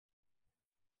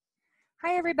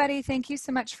Hi, everybody. Thank you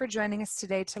so much for joining us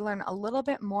today to learn a little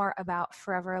bit more about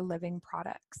Forever Living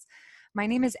products. My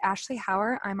name is Ashley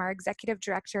Hauer. I'm our Executive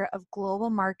Director of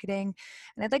Global Marketing,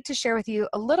 and I'd like to share with you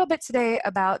a little bit today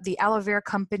about the aloe vera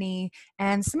company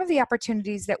and some of the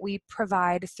opportunities that we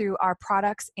provide through our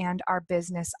products and our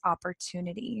business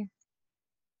opportunity.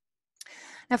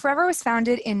 Now, Forever was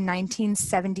founded in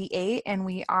 1978, and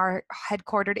we are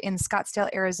headquartered in Scottsdale,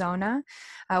 Arizona.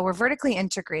 We're vertically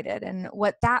integrated, and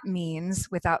what that means,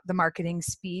 without the marketing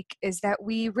speak, is that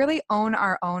we really own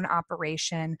our own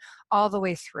operation all the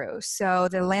way through. So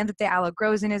the land that the aloe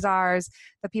grows in is ours.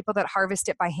 The people that harvest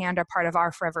it by hand are part of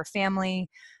our Forever family.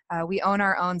 We own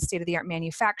our own state-of-the-art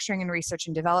manufacturing and research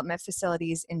and development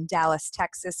facilities in Dallas,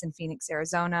 Texas, and Phoenix,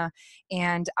 Arizona.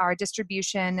 And our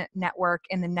distribution network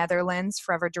in the Netherlands,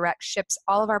 Forever Direct, ships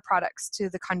all of our products to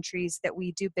the countries that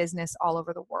we do business all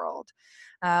over the world.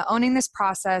 Owning this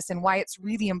process and why it's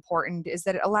really important is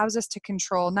that it allows us to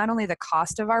control not only the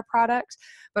cost of our product,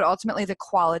 but ultimately the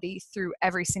quality through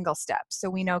every single step. So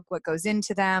we know what goes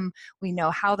into them, we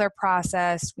know how they're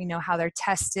processed, we know how they're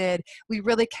tested. We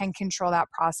really can control that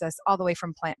process all the way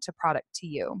from plant to product to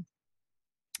you.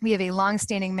 We have a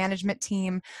long-standing management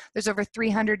team. There's over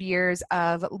 300 years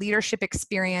of leadership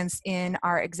experience in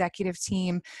our executive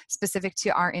team specific to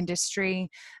our industry.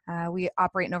 We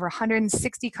operate in over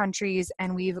 160 countries,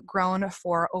 and we've grown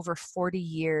for over 40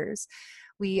 years.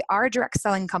 We are a direct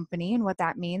selling company, and what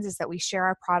that means is that we share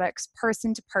our products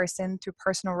person to person through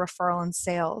personal referral and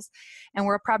sales. And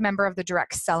we're a proud member of the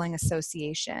Direct Selling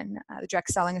Association. The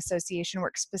Direct Selling Association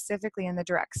works specifically in the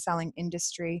direct selling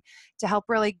industry to help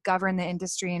really govern the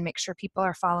industry and make sure people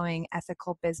are following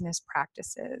ethical business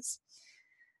practices.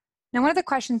 Now, one of the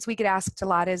questions we get asked a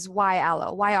lot is, why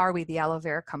aloe? Why are we the aloe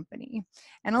vera company?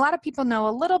 And a lot of people know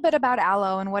a little bit about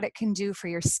aloe and what it can do for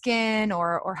your skin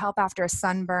or help after a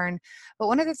sunburn. But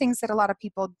one of the things that a lot of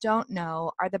people don't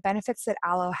know are the benefits that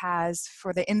aloe has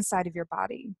for the inside of your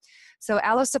body. So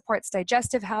aloe supports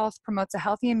digestive health, promotes a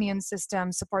healthy immune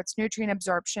system, supports nutrient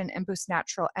absorption, and boosts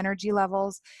natural energy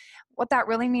levels. What that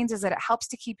really means is that it helps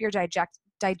to keep your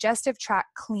digestive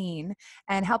tract clean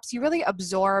and helps you really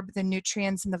absorb the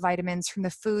nutrients and the vitamins from the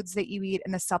foods that you eat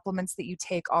and the supplements that you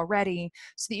take already,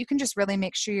 so that you can just really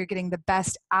make sure you're getting the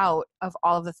best out of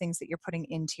all of the things that you're putting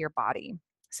into your body.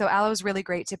 So aloe is really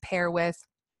great to pair with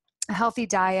a healthy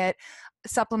diet,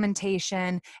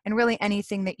 supplementation, and really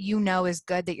anything that you know is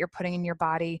good that you're putting in your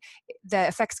body. The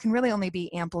effects can really only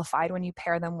be amplified when you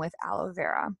pair them with aloe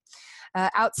vera.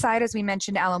 Outside, as we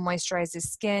mentioned, aloe moisturizes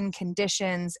skin,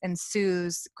 conditions, and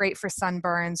soothes. Great for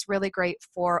sunburns, really great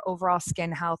for overall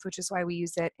skin health, which is why we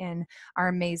use it in our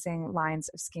amazing lines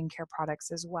of skincare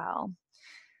products as well.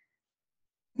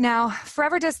 Now,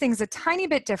 Forever does things a tiny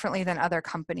bit differently than other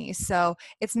companies. So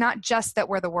it's not just that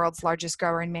we're the world's largest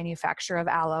grower and manufacturer of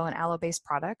aloe and aloe-based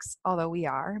products, although we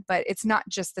are, but it's not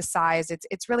just the size.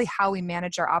 It's really how we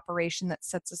manage our operation that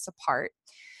sets us apart.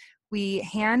 We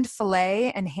hand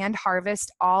fillet and hand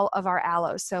harvest all of our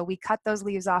aloe. So we cut those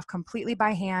leaves off completely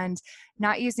by hand,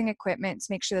 not using equipment, to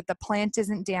make sure that the plant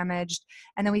isn't damaged.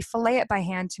 And then we fillet it by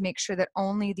hand to make sure that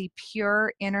only the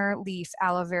pure inner leaf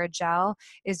aloe vera gel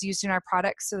is used in our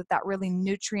products, so that that really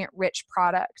nutrient-rich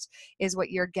product is what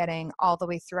you're getting all the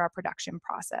way through our production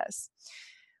process.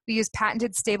 We use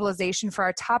patented stabilization for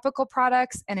our topical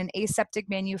products and an aseptic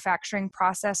manufacturing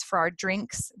process for our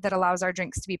drinks that allows our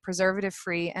drinks to be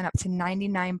preservative-free and up to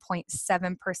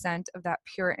 99.7% of that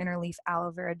pure inner leaf aloe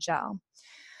vera gel.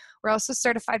 We're also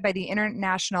certified by the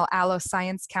International Aloe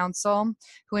Science Council,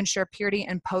 who ensure purity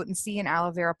and potency in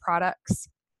aloe vera products.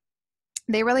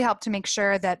 They really help to make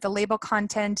sure that the label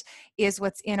content is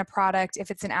what's in a product.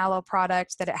 If it's an aloe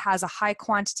product, that it has a high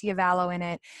quantity of aloe in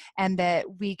it, and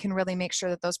that we can really make sure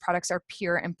that those products are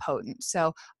pure and potent.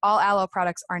 So all aloe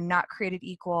products are not created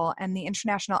equal, and the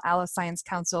International Aloe Science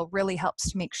Council really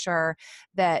helps to make sure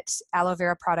that aloe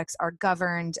vera products are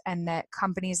governed and that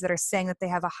companies that are saying that they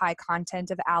have a high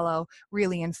content of aloe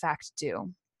really in fact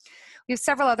do. We have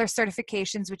several other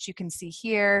certifications, which you can see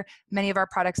here. Many of our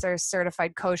products are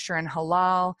certified kosher and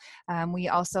halal. We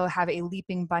also have a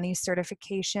Leaping Bunny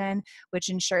certification, which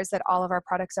ensures that all of our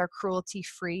products are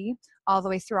cruelty-free, all the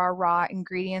way through our raw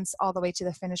ingredients, all the way to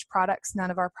the finished products. None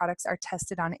of our products are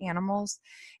tested on animals.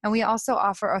 And we also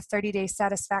offer a 30-day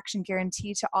satisfaction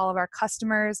guarantee to all of our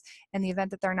customers. In the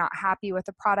event that they're not happy with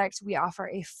the product, we offer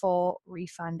a full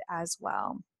refund as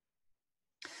well.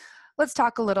 Let's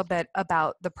talk a little bit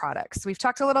about the products. We've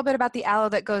talked a little bit about the aloe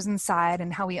that goes inside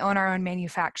and how we own our own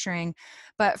manufacturing,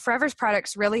 but Forever's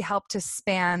products really help to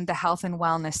span the health and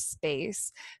wellness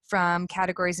space. from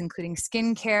categories including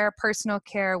skincare, personal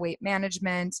care, weight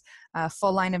management, a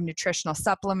full line of nutritional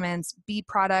supplements, bee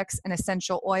products, and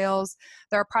essential oils.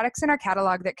 There are products in our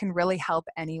catalog that can really help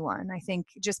anyone. I think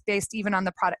just based even on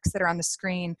the products that are on the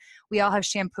screen, we all have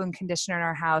shampoo and conditioner in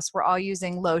our house. We're all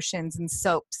using lotions and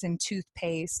soaps and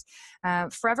toothpaste.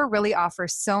 Forever really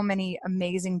offers so many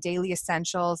amazing daily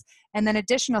essentials and then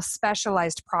additional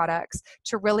specialized products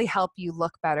to really help you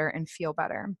look better and feel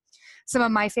better. Some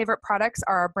of my favorite products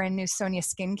are our brand new Sonia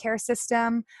skincare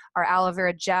system, our aloe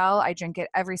vera gel. I drink it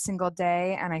every single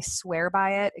day and I swear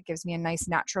by it. It gives me a nice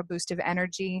natural boost of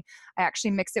energy. I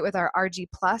actually mix it with our RG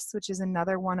Plus, which is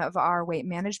another one of our weight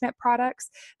management products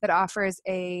that offers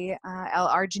a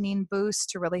L-arginine boost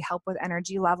to really help with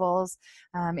energy levels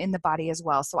in the body as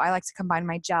well. So I like to combine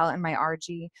my gel and my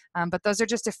RG, but those are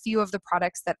just a few of the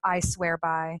products that I swear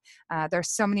by. There's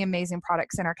so many amazing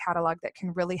products in our catalog that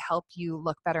can really help you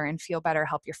look better and feel better,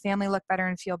 help your family look better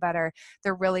and feel better.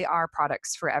 There really are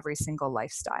products for every single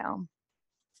lifestyle.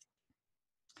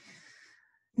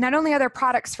 Not only are there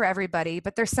products for everybody,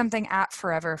 but there's something at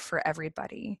Forever for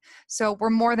everybody. So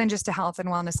we're more than just a health and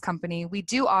wellness company. We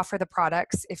do offer the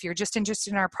products. If you're just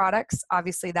interested in our products,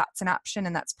 obviously that's an option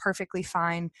and that's perfectly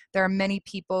fine. There are many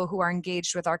people who are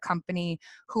engaged with our company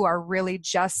who are really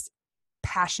just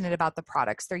passionate about the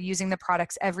products. They're using the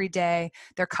products every day.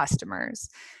 They're customers.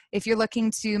 If you're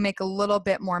looking to make a little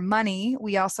bit more money,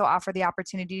 we also offer the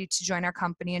opportunity to join our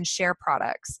company and share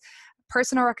products.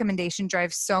 Personal recommendation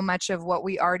drives so much of what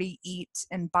we already eat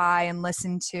and buy and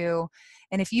listen to.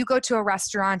 And if you go to a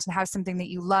restaurant and have something that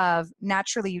you love,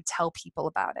 naturally you tell people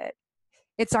about it.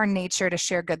 It's our nature to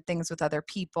share good things with other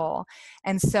people.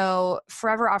 And so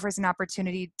Forever offers an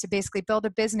opportunity to basically build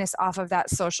a business off of that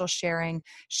social sharing,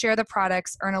 share the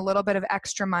products, earn a little bit of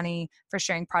extra money for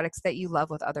sharing products that you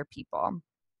love with other people.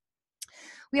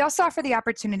 We also offer the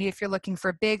opportunity if you're looking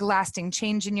for big lasting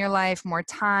change in your life, more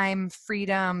time,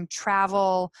 freedom,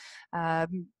 travel,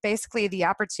 basically the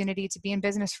opportunity to be in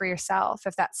business for yourself.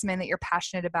 If that's something that you're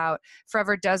passionate about,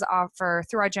 Forever does offer,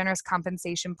 through our generous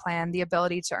compensation plan, the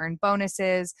ability to earn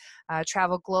bonuses,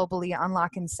 travel globally,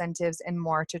 unlock incentives, and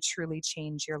more to truly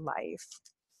change your life.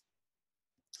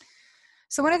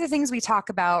 So one of the things we talk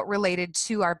about related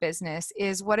to our business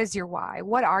is, what is your why?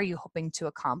 What are you hoping to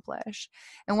accomplish?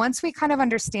 And once we kind of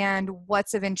understand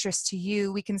what's of interest to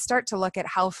you, we can start to look at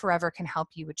how Forever can help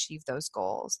you achieve those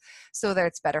goals. So whether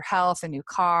it's better health, a new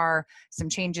car, some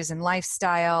changes in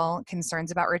lifestyle,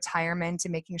 concerns about retirement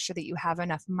and making sure that you have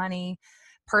enough money,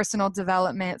 personal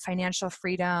development, financial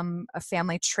freedom, a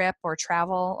family trip or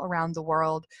travel around the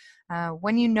world.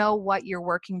 When you know what you're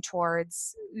working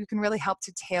towards, you can really help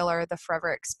to tailor the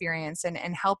Forever experience and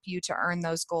help you to earn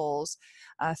those goals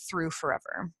through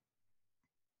Forever.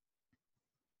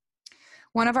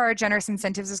 One of our generous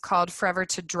incentives is called Forever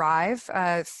to Drive.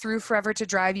 Through Forever to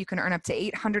Drive, you can earn up to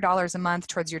 $800 a month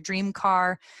towards your dream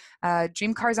car.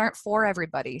 Dream cars aren't for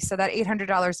everybody, so that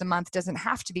 $800 a month doesn't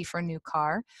have to be for a new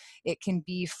car. It can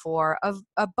be for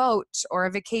a boat or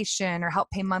a vacation, or help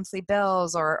pay monthly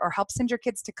bills, or help send your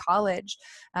kids to college.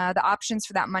 The options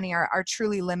for that money are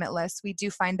truly limitless. We do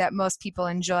find that most people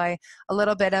enjoy a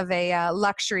little bit of a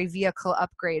luxury vehicle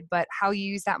upgrade, but how you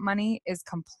use that money is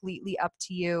completely up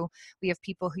to you. We have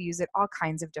people who use it all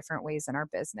kinds of different ways in our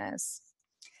business.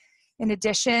 In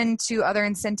addition to other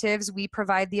incentives, we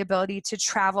provide the ability to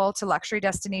travel to luxury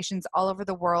destinations all over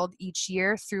the world each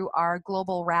year through our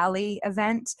Global Rally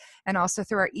event and also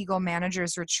through our Eagle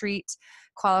Managers Retreat.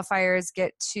 Qualifiers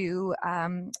get to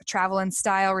travel in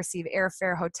style, receive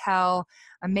airfare, hotel,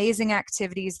 amazing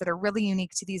activities that are really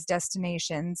unique to these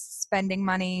destinations, spending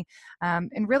money,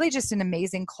 and really just an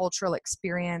amazing cultural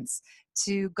experience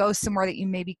to go somewhere that you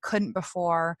maybe couldn't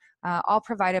before, all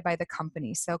provided by the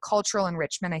company. So cultural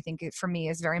enrichment, I think for me,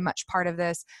 is very much part of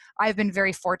this. I've been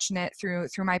very fortunate through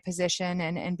my position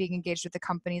and being engaged with the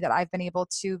company that I've been able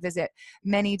to visit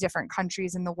many different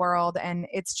countries in the world. And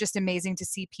it's just amazing to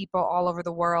see people all over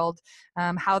the world,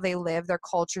 how they live, their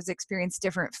cultures, experience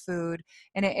different food.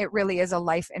 And it really is a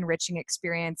life enriching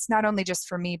experience, not only just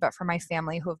for me, but for my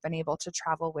family who have been able to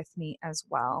travel with me as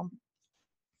well.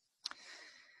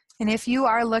 And if you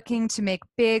are looking to make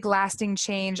big, lasting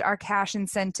change, our cash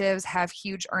incentives have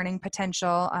huge earning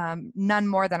potential, none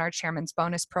more than our Chairman's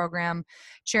Bonus program.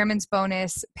 Chairman's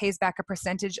Bonus pays back a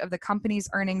percentage of the company's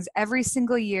earnings every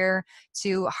single year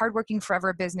to hardworking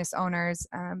Forever business owners.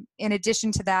 In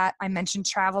addition to that, I mentioned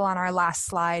travel on our last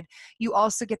slide. You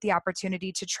also get the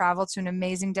opportunity to travel to an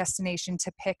amazing destination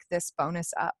to pick this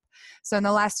bonus up. So in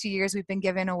the last few years, we've been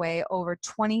giving away over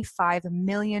 $25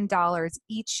 million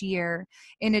each year,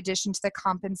 in addition to the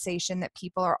compensation that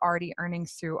people are already earning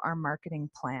through our marketing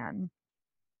plan.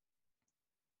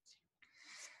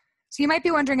 So you might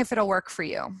be wondering if it'll work for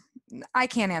you. I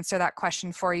can't answer that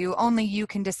question for you. Only you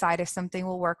can decide if something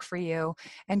will work for you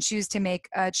and choose to make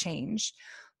a change.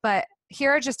 But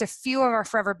here are just a few of our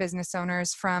forever business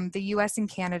owners from the US and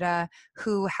Canada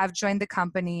who have joined the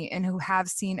company and who have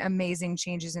seen amazing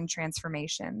changes and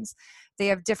transformations. They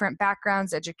have different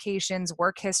backgrounds, educations,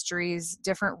 work histories,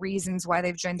 different reasons why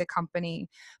they've joined the company,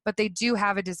 but they do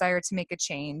have a desire to make a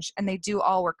change, and they do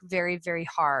all work very, very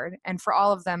hard. And for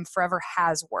all of them, Forever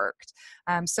has worked.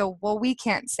 So while we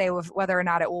can't say whether or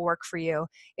not it will work for you,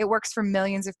 it works for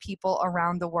millions of people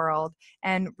around the world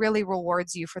and really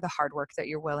rewards you for the hard work that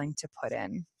you're willing to put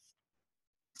in.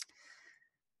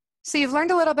 So you've learned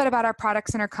a little bit about our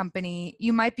products and our company.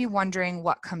 You might be wondering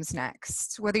what comes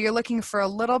next. Whether you're looking for a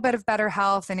little bit of better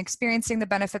health and experiencing the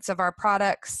benefits of our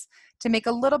products, to make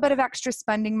a little bit of extra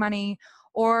spending money,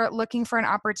 or looking for an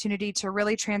opportunity to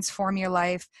really transform your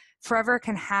life, Forever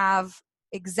can have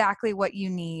exactly what you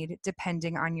need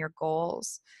depending on your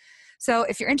goals. So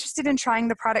if you're interested in trying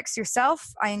the products yourself,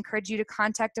 I encourage you to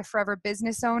contact a Forever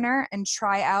business owner and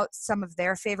try out some of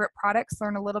their favorite products,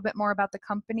 learn a little bit more about the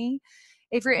company.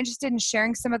 If you're interested in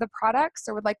sharing some of the products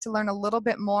or would like to learn a little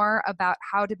bit more about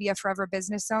how to be a Forever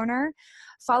business owner,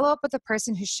 follow up with the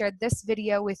person who shared this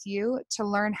video with you to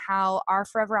learn how our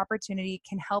Forever opportunity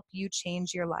can help you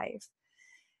change your life.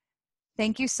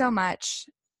 Thank you so much,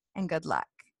 and good luck.